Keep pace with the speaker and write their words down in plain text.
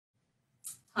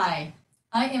Hi,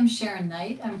 I am Sharon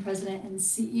Knight. I'm President and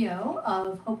CEO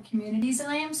of Hope Communities,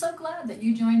 and I am so glad that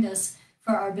you joined us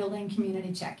for our Building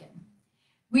Community Check-in.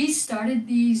 We started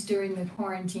these during the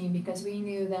quarantine because we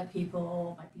knew that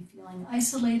people might be feeling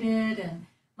isolated and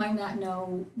might not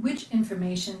know which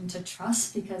information to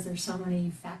trust because there's so many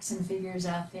facts and figures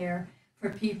out there for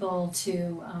people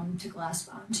to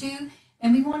grasp onto.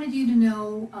 And we wanted you to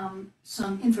know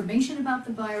some information about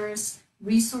the virus,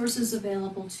 resources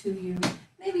available to you,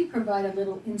 maybe provide a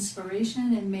little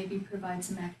inspiration, and maybe provide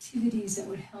some activities that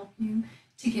would help you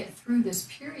to get through this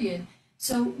period.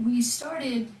 So we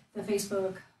started the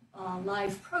Facebook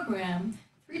Live program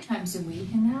 3 times a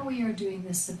week, and now we are doing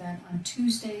this event on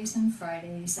Tuesdays and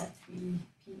Fridays at 3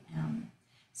 p.m.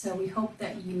 So we hope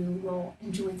that you will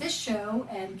enjoy this show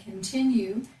and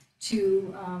continue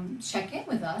to check in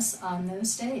with us on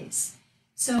those days.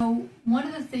 So one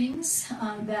of the things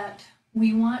that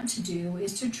we want to do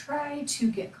is to try to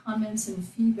get comments and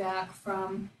feedback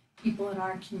from people in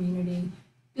our community.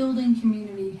 Building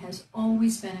community has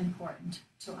always been important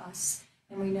to us,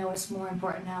 and we know it's more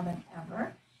important now than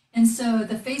ever. And so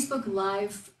the Facebook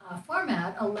Live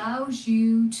format allows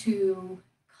you to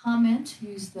comment,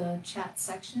 use the chat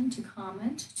section to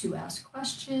comment, to ask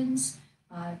questions,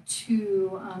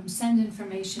 to send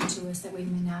information to us that we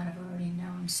may not have already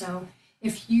known. So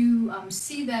if you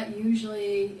see that,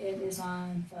 usually it is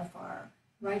on the far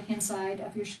right-hand side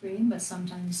of your screen, but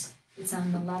sometimes it's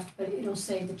on the left, but it'll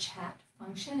say the chat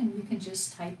function, and you can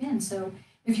just type in. So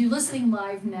if you're listening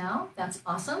live now, that's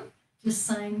awesome. Just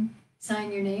sign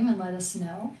your name and let us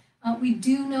know. We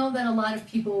do know that a lot of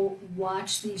people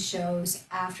watch these shows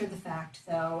after the fact,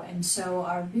 though, and so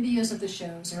our videos of the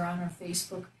shows are on our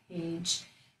Facebook page.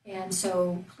 And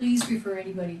so please refer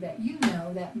anybody that you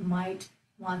know that might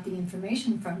want the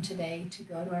information from today to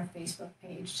go to our Facebook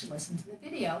page to listen to the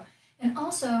video. And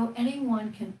also,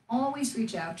 anyone can always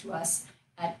reach out to us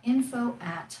at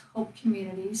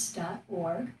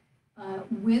info@hopecommunities.org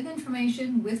with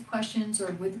information, with questions,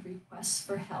 or with requests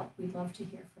for help. We'd love to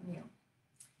hear from you.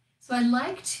 So I'd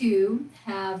like to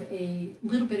have a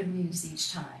little bit of news each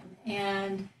time.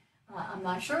 And I'm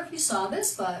not sure if you saw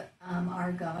this, but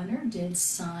our governor did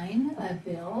sign a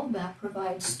bill that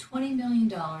provides $20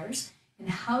 million in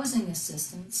housing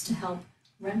assistance to help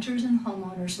renters and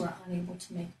homeowners who are unable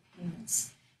to make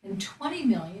payments, and $20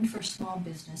 million for small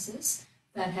businesses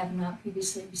that have not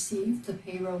previously received the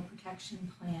payroll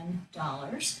protection plan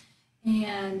dollars,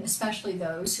 and especially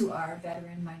those who are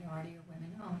veteran, minority, or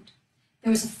women owned.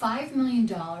 There was a $5 million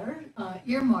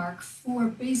earmark for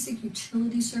basic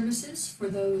utility services for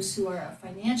those who are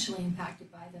financially impacted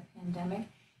by the pandemic,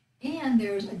 and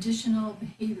there's additional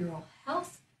behavioral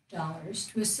health dollars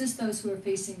to assist those who are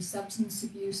facing substance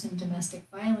abuse and domestic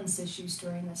violence issues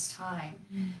during this time.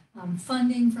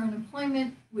 Funding for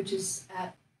unemployment, which is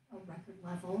at a record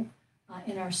level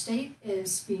in our state,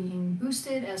 is being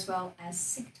boosted, as well as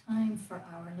sick time for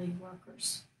hourly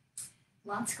workers.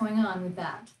 Lots going on with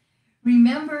that.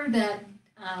 Remember that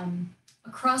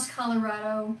across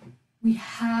Colorado, we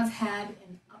have had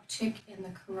an uptick in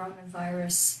the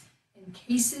coronavirus in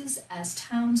cases as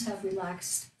towns have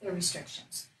relaxed their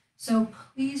restrictions. So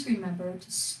please remember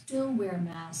to still wear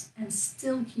masks and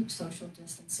still keep social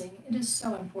distancing. It is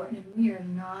so important, and we are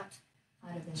not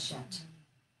out of this yet.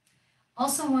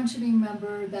 Also want you to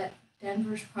remember that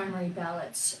Denver's primary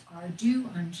ballots are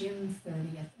due on June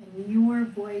 30th, and your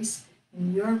voice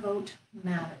and your vote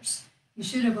matters. You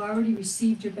should have already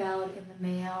received your ballot in the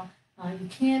mail. You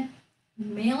can't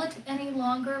mail it any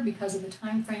longer because of the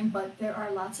time frame, but there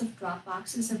are lots of drop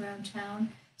boxes around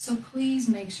town. So please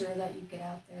make sure that you get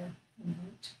out there and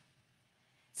vote.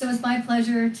 So it's my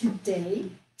pleasure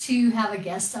today to have a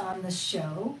guest on the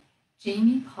show.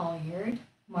 Jamie Polliard,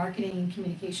 Marketing and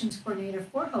Communications Coordinator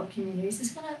for Hope Communities,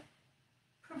 is going to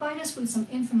provide us with some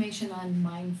information on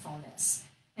mindfulness.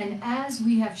 And as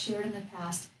we have shared in the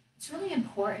past, it's really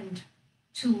important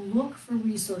to look for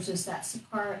resources that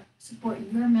support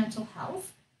your mental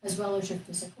health as well as your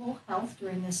physical health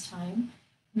during this time.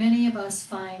 Many of us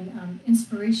find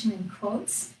inspiration in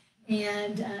quotes,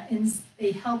 and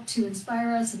they help to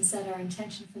inspire us and set our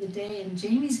intention for the day. And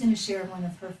Jamie's going to share one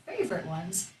of her favorite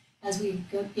ones as we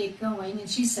get going. And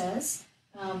she says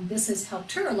this has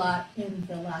helped her a lot in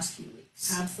the last few weeks.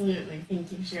 Absolutely.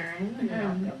 Thank you, Sharon.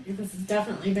 This has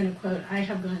definitely been a quote I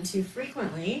have gone to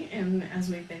frequently as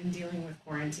we've been dealing with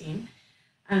quarantine.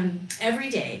 Every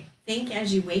day, think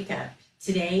as you wake up.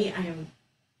 Today I am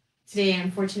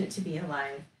fortunate to be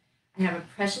alive. I have a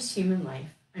precious human life.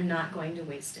 I'm not going to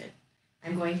waste it.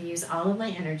 I'm going to use all of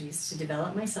my energies to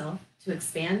develop myself, to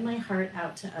expand my heart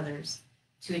out to others.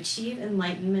 to achieve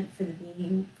enlightenment for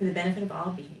the benefit of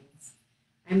all beings.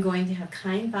 I'm going to have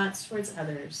kind thoughts towards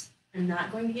others. I'm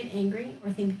not going to get angry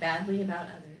or think badly about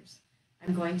others.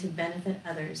 I'm going to benefit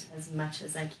others as much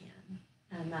as I can.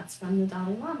 And that's from the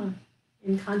Dalai Lama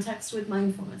in context with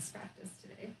mindfulness practice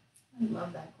today. I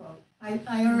love that quote.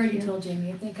 I already told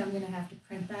Jamie, I think I'm going to have to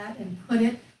print that and put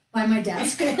it by my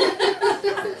desk.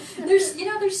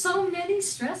 There's so many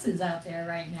stresses out there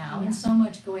right now and so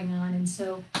much going on. And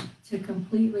so to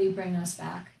completely bring us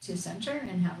back to center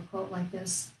and have a quote like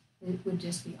this, it would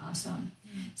just be awesome.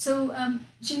 So,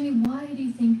 Jamie, why do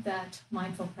you think that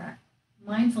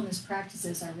mindfulness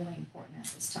practices are really important at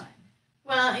this time?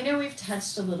 Well, I know we've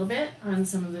touched a little bit on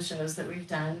some of the shows that we've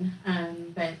done,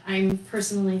 but I'm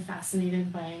personally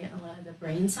fascinated by a lot of the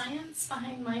brain science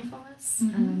behind mindfulness.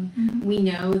 We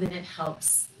know that it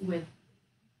helps with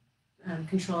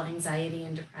control anxiety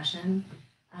and depression,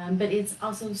 but it's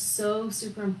also so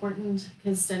super important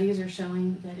because studies are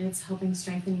showing that it's helping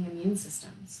strengthening immune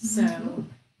systems. So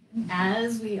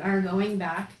as we are going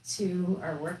back to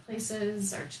our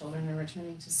workplaces, our children are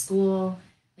returning to school,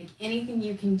 like anything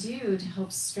you can do to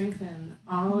help strengthen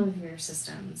all of your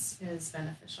systems is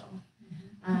beneficial.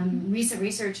 Recent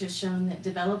research has shown that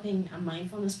developing a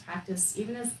mindfulness practice,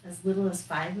 even as little as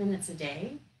 5 minutes a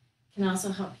day, can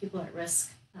also help people at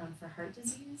risk for heart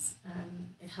disease.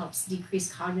 It helps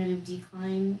decrease cognitive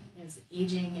decline as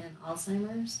aging and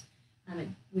Alzheimer's.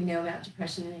 We know about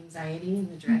depression and anxiety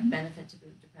and the direct benefit to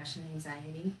depression and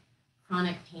anxiety.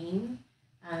 Chronic pain.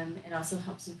 It also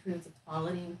helps improve the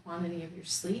quality and quantity of your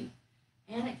sleep,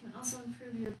 and it can also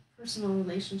improve your personal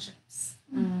relationships.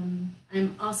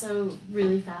 I'm also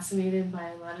really fascinated by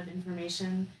a lot of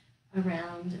information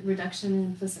around reduction in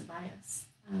implicit bias,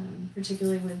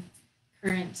 particularly with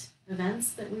current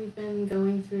events that we've been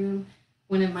going through.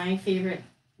 One of my favorite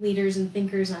leaders and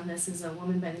thinkers on this is a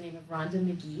woman by the name of Rhonda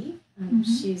McGee.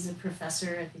 She's a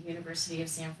professor at the University of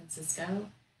San Francisco.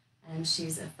 And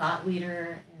she's a thought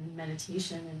leader in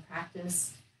meditation and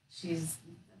practice. She's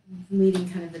leading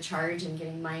kind of the charge in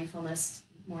getting mindfulness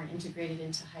more integrated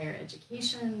into higher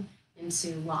education,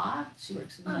 into law. She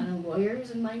works with a lot of lawyers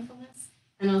in mindfulness,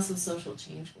 and also social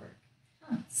change work.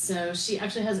 So she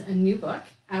actually has a new book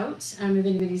out. If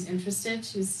anybody's interested,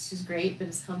 she's great, but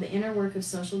it's called The Inner Work of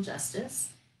Social Justice.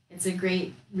 It's a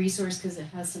great resource because it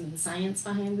has some of the science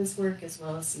behind this work as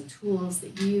well as some tools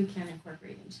that you can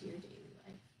incorporate into your daily life.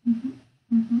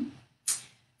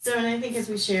 So, and I think as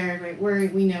we shared, right,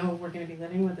 we know we're going to be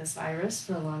living with this virus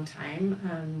for a long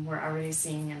time. We're already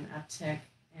seeing an uptick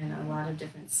in a lot of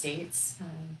different states.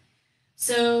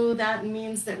 So that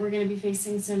means that we're going to be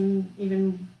facing some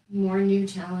even more new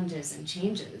challenges and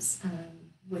changes,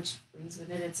 which brings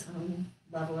with it its own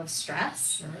level of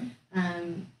stress.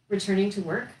 Returning to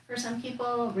work for some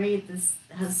people, right? This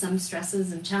has some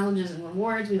stresses and challenges and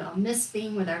rewards. We all miss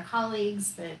being with our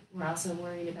colleagues, but we're also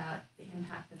worried about the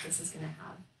impact that this is going to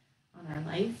have on our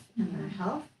life and our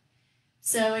health.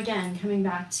 So again, coming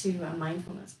back to a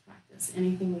mindfulness practice,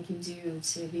 anything we can do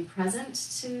to be present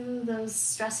to those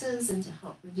stresses and to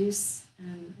help reduce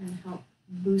and help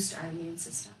boost our immune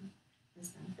system is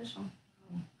beneficial.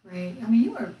 Great. I mean,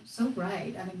 you are so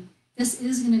right. I mean, this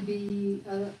is going to be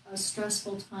a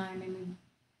stressful time. I mean,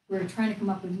 we're trying to come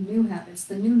up with new habits.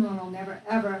 The new normal never,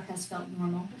 ever has felt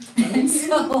normal. And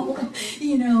so,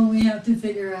 we have to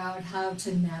figure out how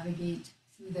to navigate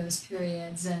through those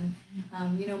periods. And,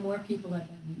 more people have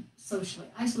been socially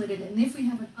isolated. And if we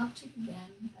have an uptick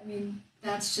again, I mean,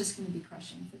 that's just going to be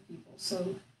crushing for people.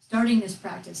 So starting this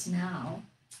practice now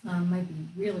might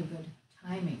be really good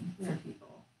timing for people.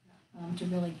 To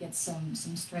really get some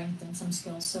strength and some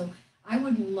skills. So I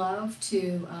would love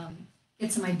to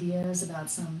get some ideas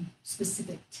about some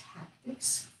specific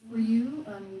tactics for you.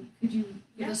 Could you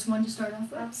give us one to start off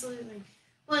with? Absolutely.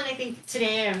 Well, and I think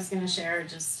today I was going to share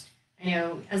I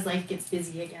know as life gets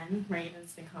busy again, right, and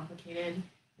it's been complicated,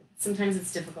 sometimes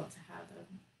it's difficult to have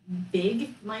a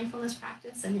big mindfulness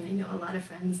practice. I mean, I know a lot of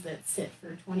friends that sit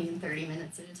for 20 and 30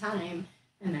 minutes at a time,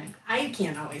 and I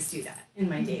can't always do that in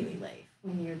my daily life.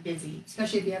 When you're busy.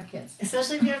 Especially if you have kids.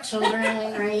 Especially if you have children,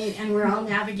 right? And we're all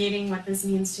navigating what this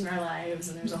means to our lives,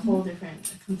 and there's a whole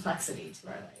different complexity to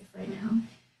our life right now.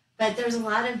 But there's a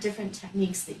lot of different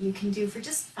techniques that you can do for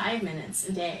just 5 minutes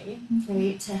a day,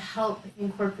 right? To help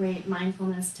incorporate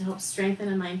mindfulness, to help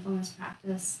strengthen a mindfulness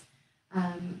practice.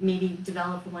 Maybe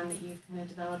develop one that you've kind of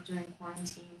developed during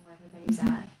quarantine, where everybody's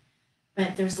at.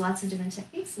 But there's lots of different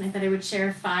techniques, and I thought I would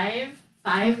share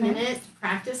 5-minute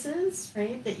practices,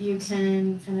 right, that you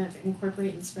can kind of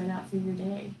incorporate and spread out through your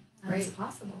day as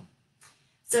possible.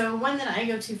 So one that I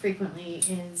go to frequently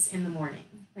is in the morning.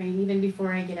 right? Even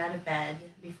before I get out of bed,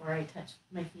 before I touch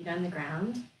my feet on the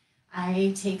ground,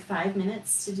 I take 5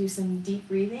 minutes to do some deep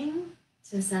breathing,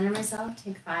 to center myself,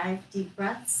 take 5 deep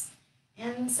breaths,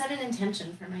 and set an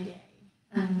intention for my day.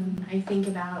 I think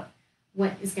about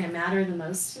what is going to matter the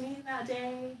most to me that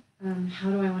day. How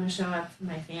do I want to show up for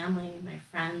my family, my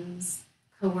friends,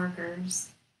 coworkers?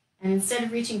 And instead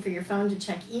of reaching for your phone to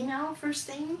check email first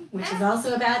thing, which is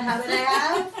also a bad habit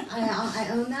I have, I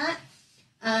own that.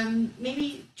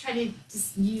 Maybe try to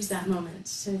just use that moment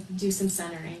to do some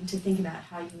centering, to think about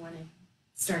how you want to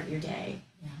start your day.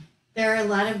 Yeah. There are a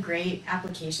lot of great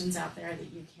applications out there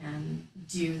that you can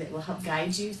do that will help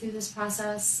guide you through this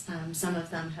process. Some of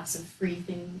them have some free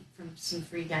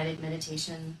guided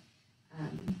meditation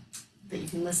that you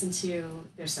can listen to.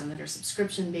 There's some that are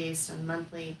subscription based on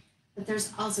monthly, but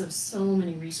there's also so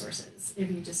many resources. If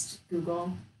you just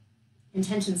Google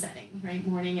intention setting, right?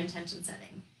 Morning intention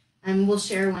setting. We'll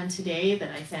share one today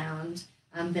that I found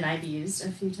that I've used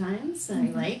a few times that I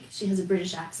like. She has a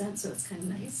British accent, so it's kind of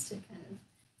nice to kind of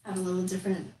have a little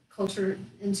different culture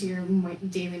into your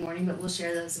daily morning, but we'll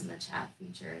share those in the chat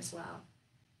feature as well.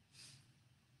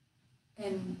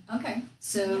 And okay,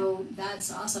 so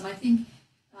that's awesome. I think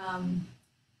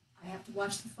I have to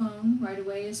watch the phone right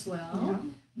away as well. Yeah.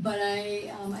 But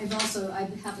I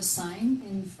have a sign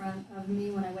in front of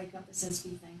me when I wake up that says "Be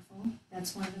thankful."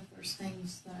 That's one of the first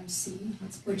things that I see,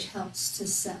 which helps to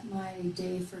set my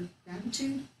day for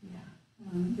gratitude. Yeah.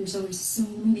 There's always so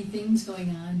many things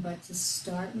going on, but to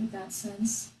start with that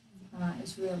sense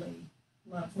is really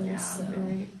lovely. Yeah, so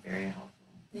very, very helpful.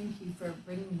 Thank you for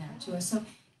bringing that to us. So,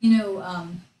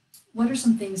 what are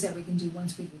some things that we can do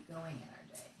once we get going in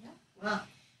our day? Yeah. Well,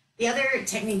 the other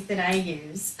technique that I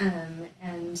use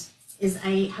is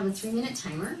I have a 3-minute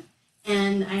timer,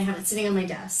 and I have it sitting on my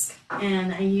desk,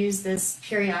 and I use this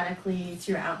periodically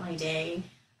throughout my day.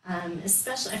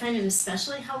 I find it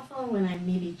especially helpful when I'm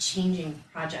maybe changing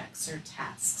projects or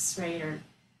tasks, right, or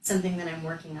something that I'm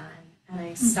working on. And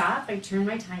I stop, I turn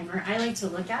my timer. I like to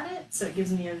look at it, so it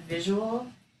gives me a visual.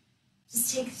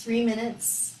 Just take 3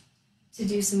 minutes to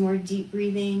do some more deep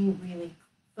breathing, really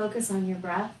focus on your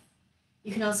breath.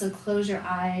 You can also close your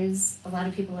eyes. A lot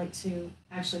of people like to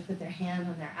actually put their hand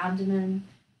on their abdomen,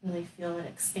 really feel it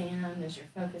expand as you're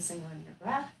focusing on your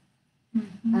breath.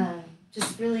 Mm-hmm.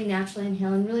 Just really naturally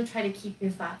inhale and really try to keep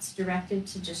your thoughts directed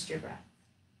to just your breath,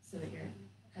 so that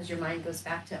as your mind goes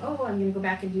back to, oh, I'm going to go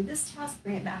back and do this task,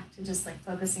 bring it back to just like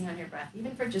focusing on your breath,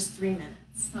 even for just 3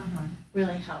 minutes.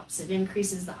 Really helps. It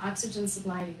increases the oxygen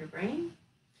supply to your brain.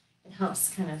 It helps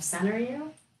kind of center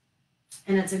you.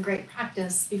 And it's a great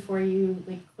practice before you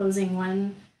closing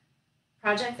one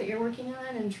project that you're working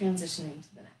on and transitioning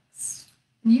to the next.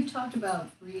 And you've talked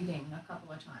about breathing a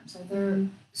couple of times. Are there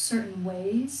certain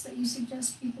ways that you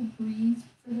suggest people breathe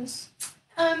for this?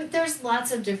 There's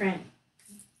lots of different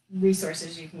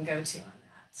resources you can go to on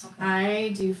that. Okay. I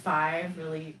do 5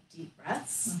 really deep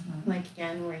breaths, where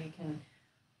you can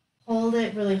hold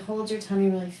it, really hold your tummy,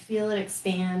 really feel it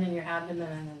expand in your abdomen,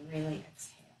 and then really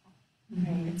exhale.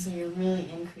 Right? So you're really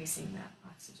increasing that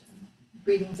oxygen.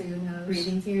 Breathing through your nose.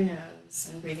 Breathing through your nose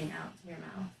and breathing out through your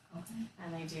mouth. Okay.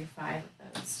 And I do 5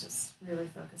 of those, just really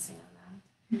focusing on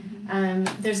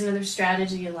that. There's another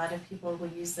strategy. A lot of people will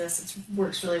use this. It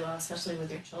works really well, especially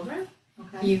with your children.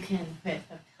 Okay. You can put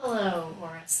a pillow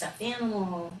or a stuffed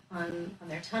animal on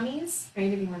their tummies,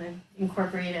 right? If you want to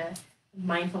incorporate a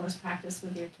mindfulness practice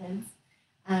with your kids.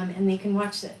 And they can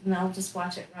watch it, and they'll just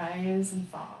watch it rise and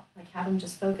fall. Have them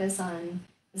just focus on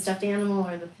the stuffed animal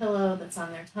or the pillow that's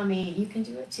on their tummy. You can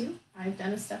do it too. I've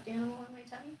done a stuffed animal on my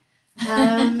tummy.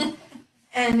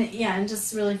 And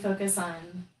just really focus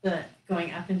on the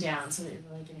going up and down, so that you're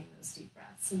really getting those deep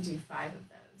breaths, and do 5 of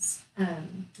those.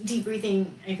 Deep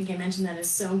breathing, I think I mentioned that, is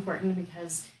so important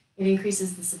because it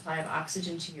increases the supply of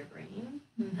oxygen to your brain.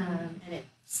 And it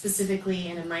specifically,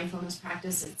 in a mindfulness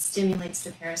practice, it stimulates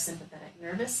the parasympathetic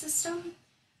nervous system,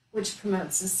 which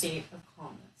promotes a state of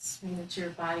calmness. Right? It's your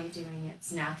body doing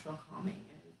its natural calming,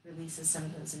 and it releases some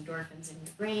of those endorphins in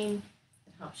your brain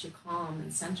that helps you calm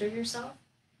and center yourself.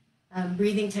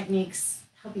 Breathing techniques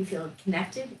help you feel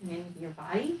connected and in your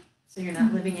body, so you're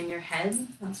not living in your head.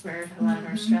 That's where a lot of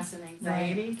our stress and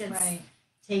anxiety gets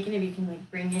taken. If you can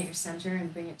bring it your center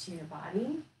and bring it to your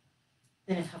body,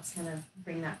 then it helps kind of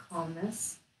bring that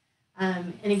calmness.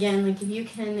 And again, if you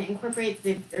can incorporate,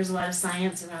 there's a lot of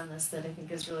science around this that I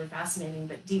think is really fascinating,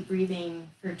 but deep breathing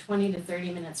for 20 to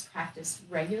 30 minutes practiced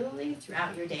regularly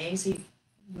throughout your day. So you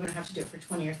don't have to do it for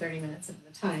 20 or 30 minutes at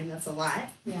a time. That's a lot.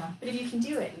 Yeah. But if you can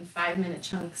do it in 5-minute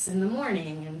chunks in the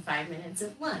morning and 5 minutes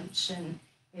at lunch, and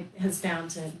it has found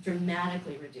to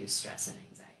dramatically reduce stress and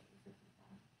anxiety for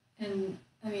people. And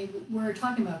I mean, we're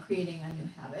talking about creating a new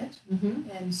habit. Mm-hmm.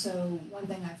 And so one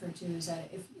thing I've heard too is that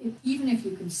if even if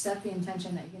you can set the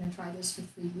intention that you're going to try this for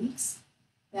 3 weeks,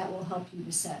 that will help you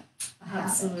to set a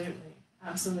habit.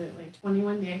 Absolutely.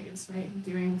 21 days, right?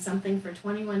 Doing something for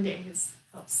 21 days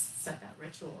helps set that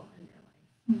ritual in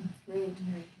your life. Great.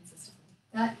 Very consistently.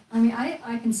 That, I mean,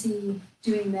 I can see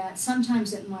doing that.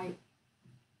 Sometimes it might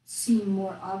seem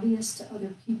more obvious to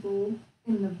other people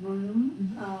in the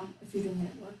room, if you're doing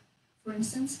it at work, for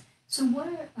instance. So what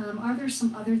are there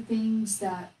some other things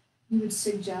that you would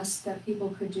suggest that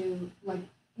people could do, like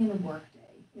in a work day,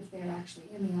 if they're actually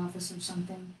in the office or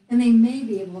something, and they may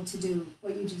be able to do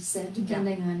what you just said,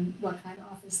 depending on what kind of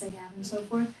office they have and so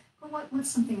forth, but what's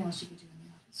something else you could do in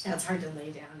the office? Yeah, it's hard to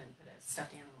lay down and put a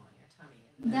stuffed animal on your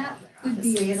tummy. That could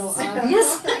be a little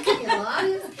obvious. That could be a little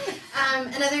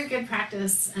obvious. Another good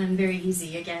practice, and very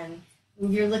easy, again,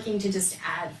 when you're looking to just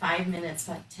add 5 minutes,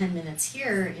 but 10 minutes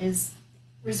here, is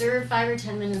reserve 5 or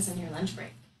 10 minutes in your lunch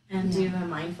break and do a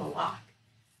mindful walk.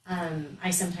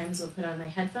 I sometimes will put on my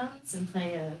headphones and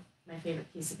play my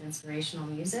favorite piece of inspirational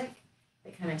music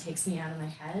that kind of takes me out of my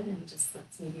head and just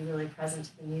lets me be really present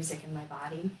to the music in my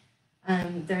body.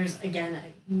 There's, again,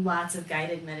 lots of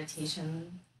guided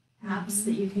meditation apps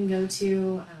that you can go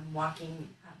to. Walking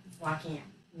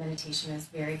meditation is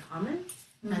very common,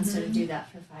 and so to do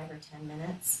that for 5 or 10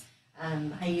 minutes.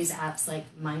 I use apps like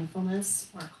Mindfulness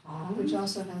or Calm, which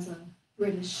also has a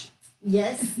British.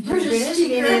 Yes, British,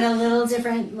 in a little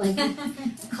different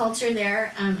culture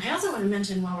there. I also want to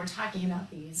mention, while we're talking about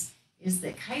these, is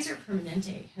that Kaiser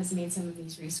Permanente has made some of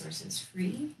these resources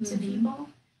free to people.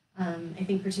 I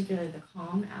think particularly the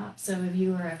Calm app. So if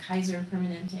you are a Kaiser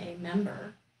Permanente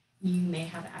member, you may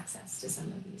have access to some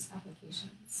of these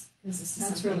applications.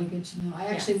 That's really good to know. I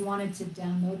actually wanted to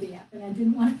download the app, and I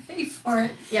didn't want to pay for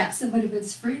it. Yeah. So, but if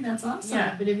it's free, that's awesome.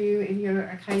 Yeah, but if you're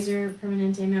a Kaiser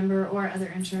Permanente member or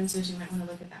other insurances, you might want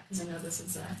to look at that, because I know this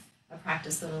is a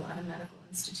practice that a lot of medical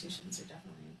institutions are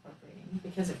definitely incorporating,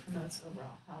 because it promotes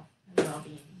overall health and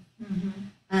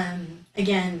well-being.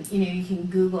 Again, you can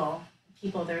Google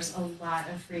people. There's a lot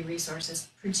of free resources,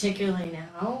 particularly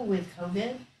now with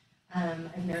COVID.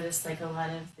 I've noticed a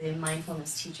lot of the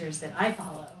mindfulness teachers that I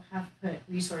follow have put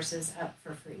resources up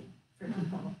for free for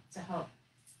people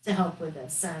to help with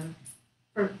this.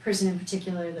 A person in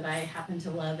particular that I happen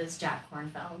to love is Jack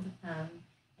Kornfeld, and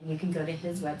you can go to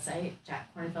his website,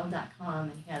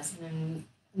 jackkornfeld.com, and he has an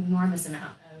enormous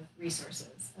amount of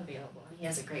resources available, and he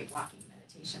has a great walking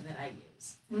meditation that I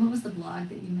use. And what was the blog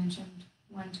that you mentioned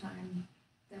one time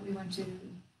that we went to?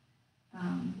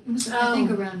 It was, I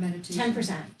think, around meditation.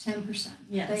 10%. 10%.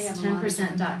 Yes, they have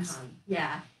 10%.com.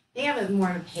 Yeah. They have more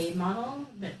of a paid model,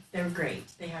 but they're great.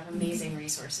 They have amazing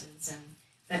resources.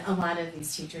 But a lot of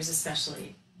these teachers,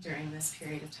 especially during this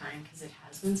period of time, because it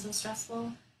has been so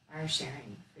stressful, are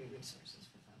sharing free resources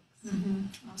for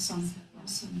folks. Awesome.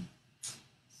 Awesome.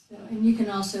 So, and you can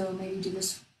also maybe do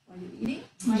this while you're eating?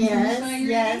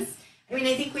 Yes. I mean,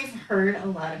 I think we've heard a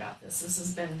lot about this. This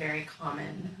has been very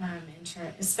common,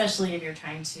 especially if you're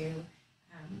trying to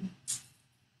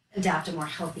adapt a more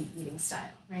healthy eating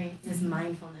style, right? Is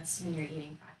mindfulness in your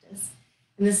eating practice.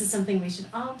 And this is something we should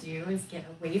all do, is get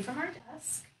away from our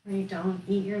desk, right? Don't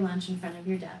eat your lunch in front of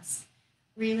your desk.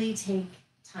 Really take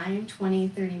time, 20,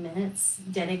 30 minutes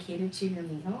dedicated to your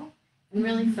meal, and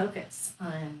really focus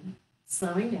on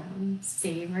slowing down,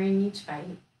 savoring each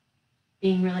bite,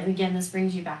 being really, again, this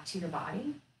brings you back to your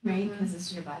body, right? Because this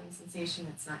is your body sensation,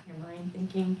 it's not your mind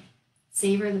thinking.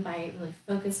 Savor the bite, really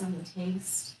focus on the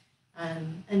taste.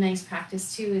 A nice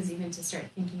practice too is even to start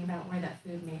thinking about where that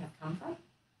food may have come from,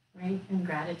 right? And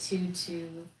gratitude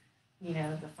to,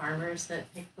 the farmers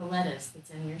that picked the lettuce that's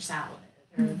in your salad,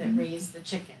 or that raised the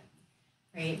chicken,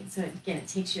 right? So again, it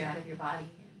takes you out of your body,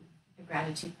 and the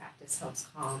gratitude practice helps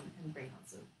calm and bring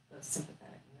also those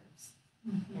sympathetic nerves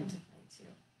into play too.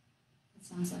 It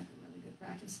sounds like a really good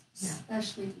practice,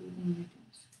 especially leaving your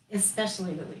desk.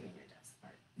 Especially the leaving your desk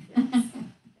part. Yes.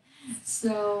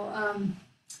 So,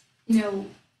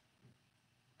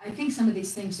 I think some of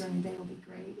these things during the day will be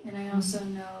great. And I also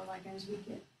know, as we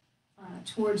get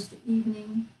towards the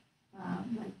evening,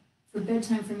 for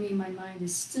bedtime for me, my mind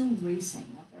is still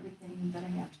racing of everything that I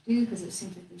have to do, because it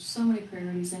seems like there's so many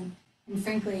priorities. And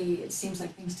frankly, it seems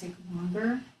like things take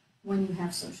longer when you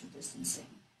have social distancing.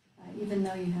 Even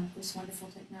though you have this wonderful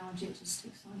technology, it just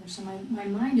takes longer. So my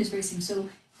mind is racing. So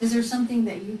is there something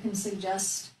that you can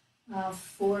suggest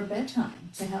for bedtime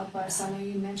to help us? I know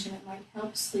you mentioned it might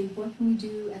help sleep. What can we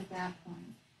do at that point?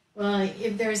 Well,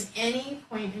 if there's any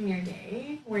point in your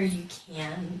day where you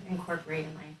can incorporate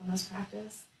a mindfulness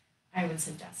practice, I would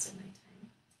suggest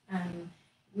at nighttime.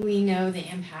 we know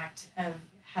the impact of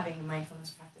having a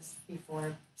mindfulness practice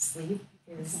before sleep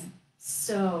is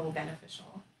so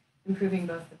beneficial, improving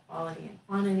both the quality and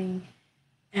quantity.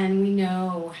 And we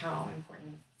know how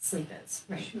important sleep is,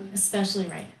 right? Sure. Especially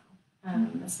right now,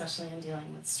 especially in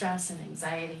dealing with stress and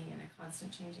anxiety in a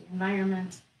constant changing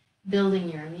environment, building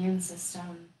your immune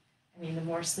system. I mean, the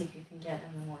more sleep you can get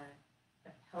and the more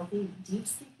healthy, deep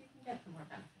sleep you can get, the more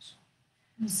beneficial.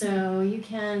 So you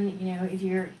can, if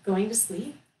you're going to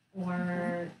sleep,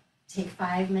 or take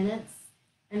 5 minutes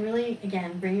and really,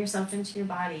 again, bring yourself into your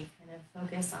body, kind of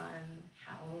focus on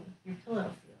how your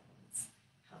pillow feels,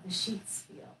 how the sheets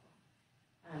feel.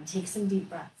 Take some deep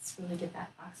breaths, really get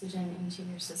that oxygen into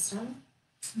your system.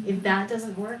 If that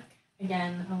doesn't work,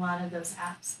 again, a lot of those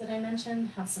apps that I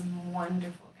mentioned have some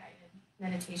wonderful guided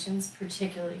meditations,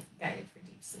 particularly guided for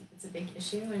deep sleep. It's a big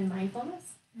issue in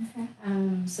mindfulness. Okay.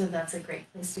 So that's a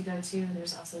great place to go to.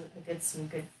 There's also some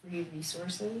good free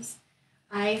resources.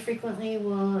 I frequently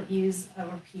will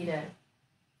repeat a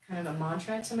kind of a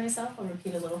mantra to myself. I'll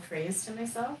repeat a little phrase to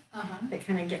myself that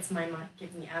kind of gets me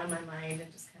out of my mind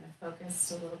and just kind of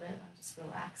focused a little bit on just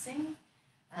relaxing.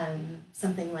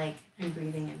 Something like, I'm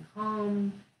breathing in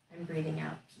calm, I'm breathing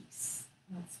out peace.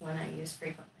 That's one I use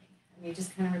frequently. And you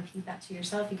just kind of repeat that to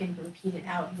yourself. You can repeat it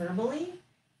out verbally.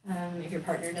 If your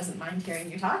partner doesn't mind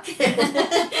hearing you talk,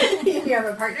 if you have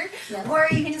a partner, or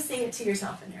you can just say it to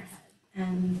yourself in your head.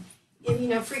 And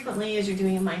frequently as you're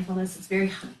doing a mindfulness, it's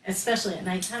very, especially at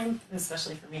nighttime,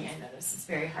 especially for me, I notice it's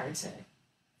very hard to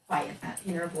quiet that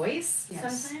inner voice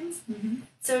sometimes.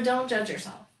 So don't judge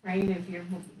yourself, right? If your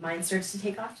mind starts to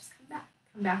take off, just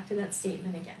come back to that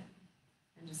statement again,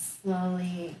 and just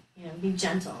slowly, be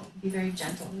very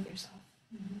gentle with yourself,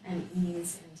 and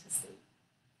ease into sleep.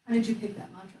 How did you pick that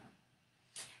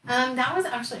mantra? That was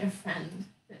actually a friend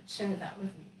that shared that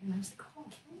with me, and I was like, oh,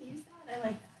 can I use that? I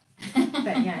like that.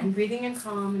 But yeah, I'm breathing in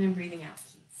calm and I'm breathing out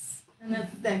peace. And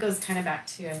that goes kind of back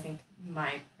to, I think,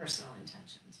 my personal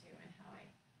intention too, and how I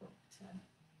hope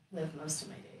to live most of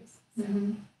my days. So.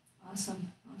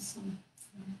 Awesome.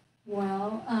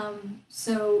 Well,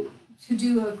 so to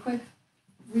do a quick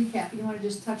recap, you want to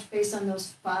just touch base on those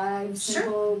 5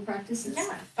 simple practices?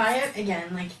 Yeah, 5,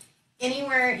 again, like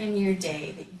anywhere in your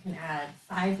day that you can add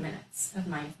 5 minutes of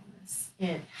mindfulness.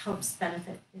 It helps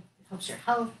your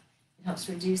health. It helps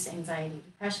reduce anxiety,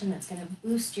 depression. That's going to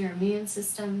boost your immune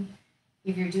system.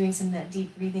 If you're doing some of that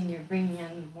deep breathing, you're bringing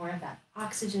in more of that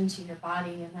oxygen to your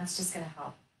body, and that's just going to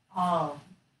help all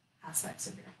aspects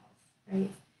of your health,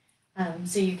 right?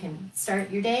 So you can start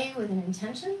your day with an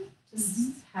intention.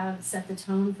 Just set the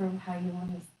tone for how you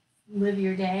want to live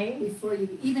your day. Before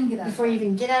you even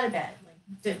get out of bed.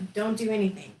 Don't do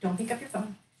anything. Don't pick up your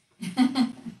phone.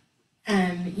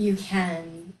 You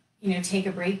can, take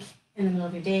a break in the middle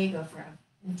of your day, go for an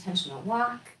intentional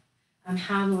walk,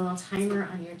 have a little timer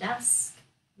on your desk,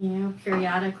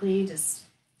 periodically just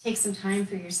take some time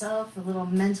for yourself, a little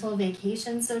mental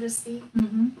vacation, so to speak.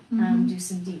 Do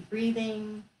some deep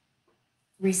breathing,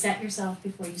 reset yourself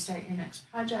before you start your next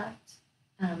project.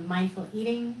 Mindful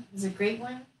eating is a great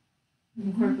one,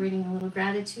 incorporating a little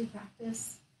gratitude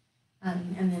practice.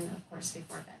 And then, of course,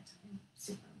 before bedtime,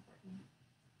 super important.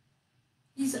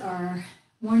 These are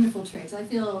wonderful traits. I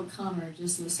feel calmer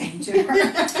just listening to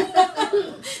her.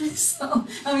 So,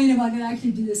 if I could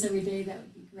actually do this every day, that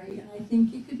would be great. And I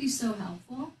think it could be so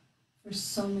helpful for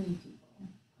so many people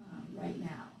right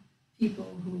now.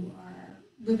 People who are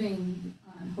living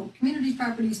on Hope Communities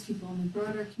properties, people in the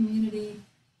broader community.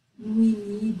 We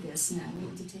need this now. We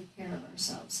need to take care of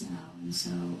ourselves now. And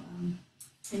so,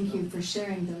 thank you for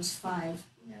sharing those 5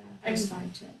 tips.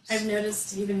 I've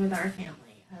noticed even with our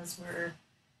family, as we're,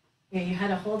 you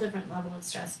had a whole different level of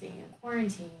stress being in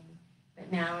quarantine,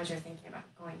 but now as you're thinking about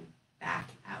going back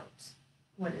out,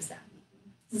 what does that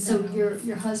mean? So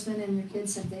your husband and your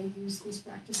kids, have they used these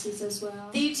practices as well?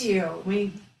 They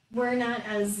do. We're not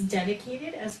as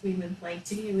dedicated as we would like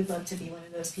to be. We'd love to be one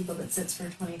of those people that sits for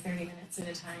 20, 30 minutes at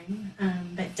a time.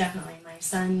 But definitely my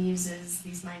son uses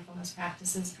these mindfulness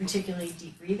practices, particularly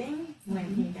deep breathing,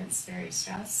 when he gets very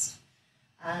stressed.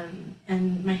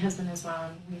 And my husband as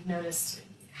well. We've noticed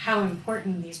how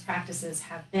important these practices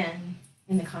have been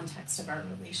in the context of our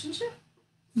relationship.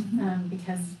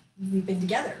 Because we've been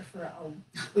together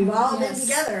we've all been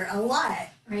together a lot,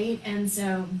 right? And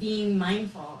so being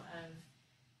mindful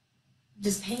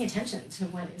just paying attention to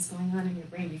what is going on in your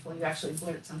brain before you actually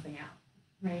blurt something out,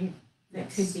 right?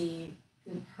 That could be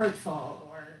hurtful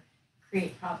or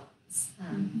create problems.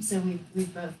 So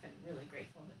we've both been really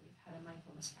grateful that we've had a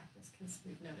mindfulness practice because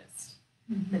we've noticed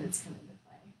that it's come into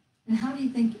play. And how do you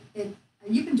think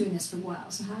you've been doing this for a while,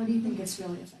 so how do you think it's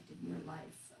really affected your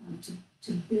life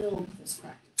to build this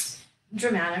practice?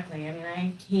 Dramatically. I mean,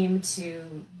 I came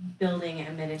to building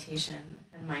a meditation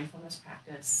and mindfulness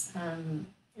practice in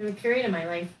a period of my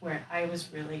life where I was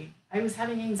having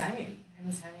anxiety. I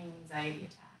was having anxiety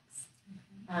attacks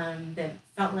that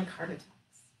felt like heart attacks.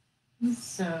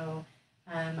 So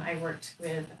I worked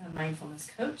with a mindfulness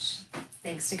coach,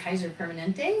 thanks to Kaiser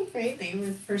Permanente, right? They were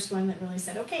the first one that really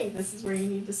said, okay, this is where you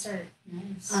need to start.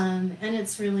 Nice. And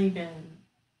it's really been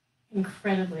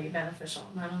incredibly beneficial,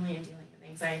 not only in dealing with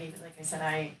anxiety, but like I said,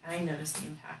 I noticed the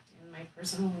impact in my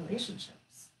personal relationships.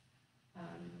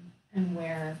 And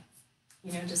where,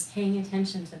 just paying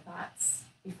attention to thoughts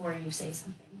before you say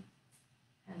something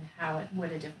and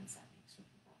what a difference that makes for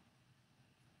people.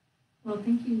 Well,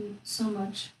 thank you so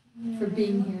much for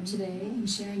being here today and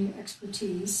sharing your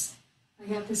expertise. I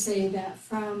have to say that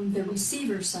from the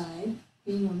receiver side,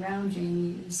 being around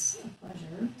Jamie is a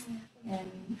pleasure.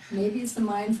 And maybe it's the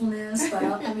mindfulness,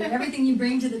 but everything you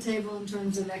bring to the table in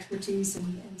terms of expertise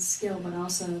and skill, but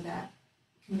also that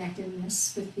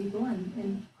connectedness with people,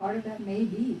 and part of that may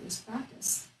be this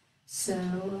practice. So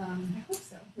I hope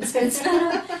so. It's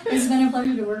been a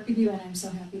pleasure to work with you, and I'm so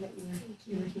happy that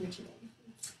you were here today.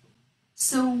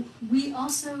 So we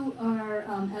also are,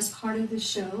 as part of the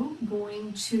show,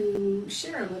 going to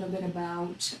share a little bit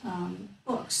about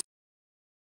books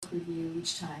review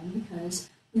each time, because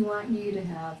we want you to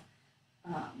have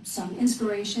some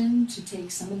inspiration to take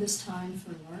some of this time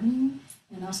for learning,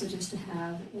 and also just to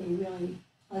have a really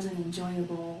pleasant,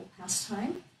 enjoyable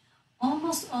pastime.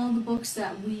 Almost all the books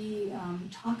that we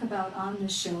talk about on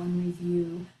this show and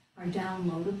review are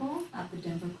downloadable at the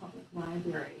Denver Public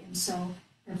Library. And so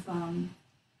if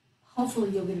hopefully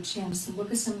you'll get a chance to look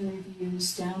at some of the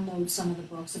reviews, download some of the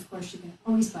books. Of course, you can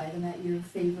always buy them at your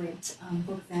favorite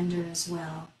book vendor as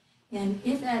well. And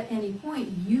if at any point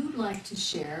you'd like to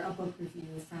share a book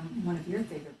review from one of your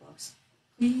favorite books,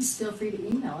 please feel free to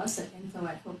email us at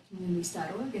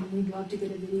info@hopecommunities.org, and we'd love to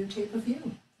get a videotape of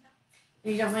you.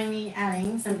 If you don't mind me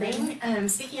adding something,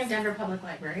 speaking of Denver Public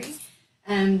Library,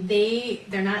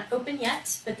 they're not open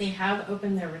yet, but they have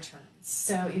opened their returns.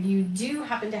 So if you do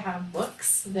happen to have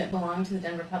books that belong to the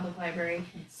Denver Public Library,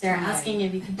 they're asking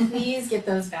if you could please get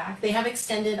those back. They have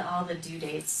extended all the due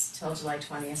dates till July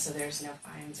 20th, so there's no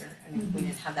fines, we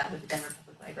didn't have that with the Denver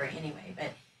Public Library anyway,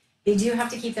 but they do have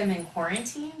to keep them in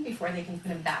quarantine before they can put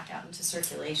them back out into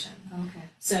circulation. Okay.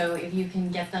 So if you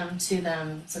can get them to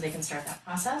them so they can start that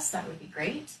process, that would be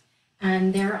great.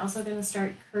 And they're also going to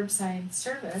start curbside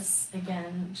service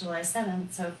again July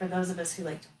 7th. So for those of us who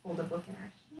like to hold a book in our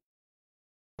hand,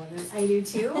 I do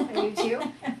too.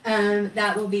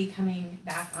 That will be coming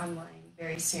back online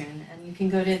very soon. And you can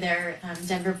go to their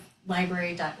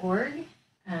denverlibrary.org,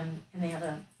 and they have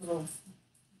a little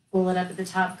bullet up at the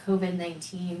top,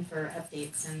 COVID-19, for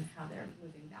updates and how they're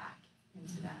moving back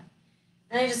into that.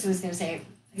 And I just was going to say,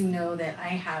 I know that I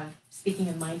have, speaking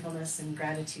of mindfulness and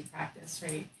gratitude practice,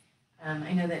 right?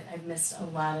 I know that I've missed a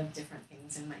lot of different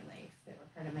things in my life that were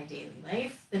part of my daily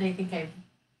life that I think I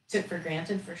took for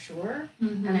granted for sure.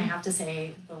 Mm-hmm. And I have to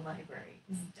say the library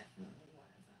is definitely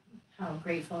one of them. How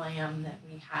grateful I am that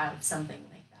we have something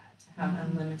like that, to have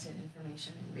unlimited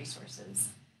information and resources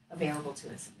available to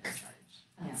us in their charge.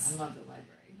 Yes. I love the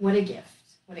library. What a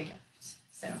gift. What a gift.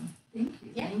 So thank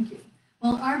you. Yeah. Thank you.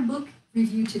 Well, our book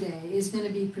review today is going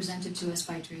to be presented to us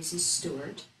by Tracy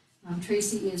Stewart.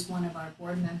 Tracy is one of our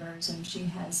board members, and she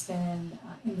has been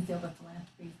in the field of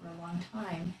philanthropy for a long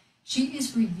time. She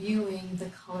is reviewing The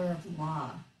Color of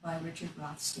Law by Richard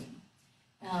Rothstein.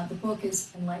 The book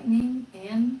is enlightening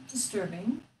and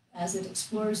disturbing, as it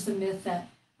explores the myth that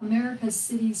America's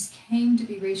cities came to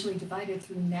be racially divided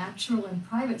through natural and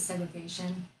private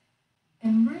segregation.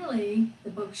 And really, the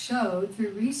book showed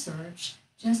through research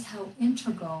just how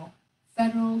integral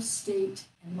federal, state,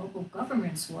 and local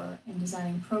governments were in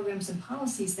designing programs and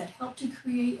policies that helped to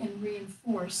create and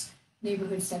reinforce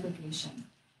neighborhood segregation.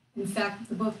 In fact,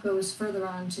 the book goes further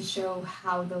on to show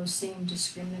how those same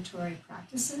discriminatory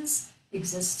practices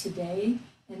exist today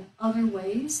and other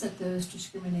ways that those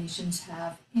discriminations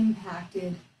have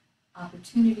impacted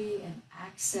opportunity and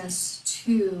access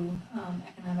to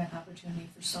economic opportunity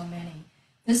for so many.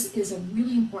 This is a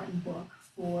really important book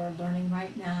for learning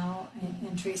right now,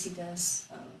 and Tracy does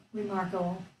a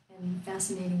remarkable and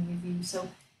fascinating review. So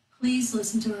please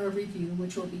listen to her review,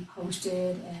 which will be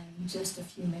posted in just a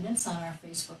few minutes on our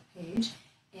Facebook page.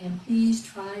 And please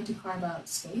try to carve out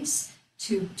space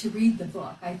to read the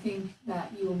book. I think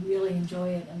that you will really enjoy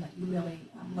it and that you really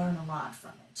learn a lot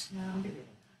from it. Yeah, I'll be reading that.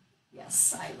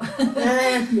 Yes, I will.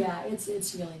 Yeah, it's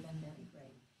really been very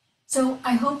great. So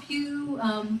I hope you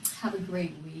have a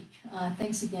great week.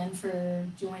 Thanks again for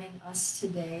joining us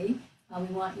today. We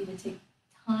want you to take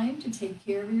time to take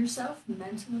care of yourself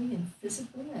mentally and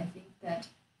physically. I think that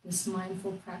this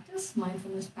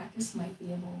mindfulness practice might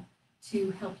be able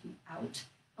to help you out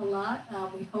a lot.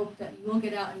 We hope that you will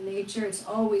get out in nature. It's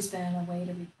always been a way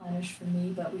to replenish for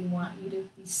me, but we want you to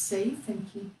be safe and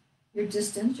keep your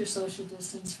distance, your social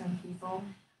distance from people.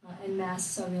 And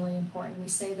masks are really important. We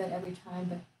say that every time,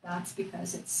 but that's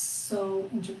because it's so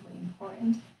integrally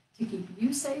important to keep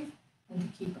you safe and to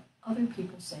keep other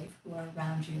people safe who are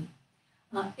around you.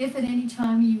 If at any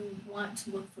time you want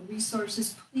to look for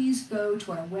resources, please go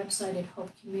to our website at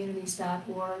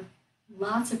hopecommunities.org.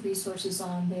 Lots of resources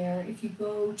on there. If you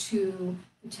go to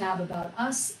the tab about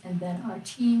us and then our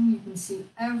team, you can see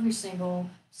every single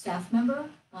staff member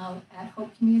at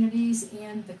Hope Communities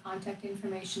and the contact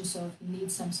information. So if you need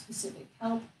some specific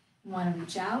help, you want to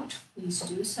reach out, please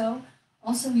do so.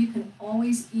 Also, you can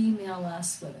always email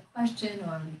us with a question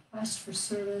or a request for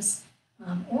service,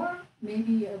 or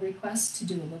maybe a request to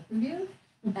do a book review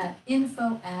at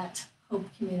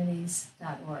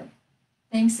info@hopecommunities.org.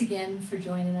 Thanks again for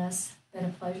joining us. It's been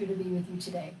a pleasure to be with you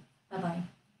today. Bye-bye.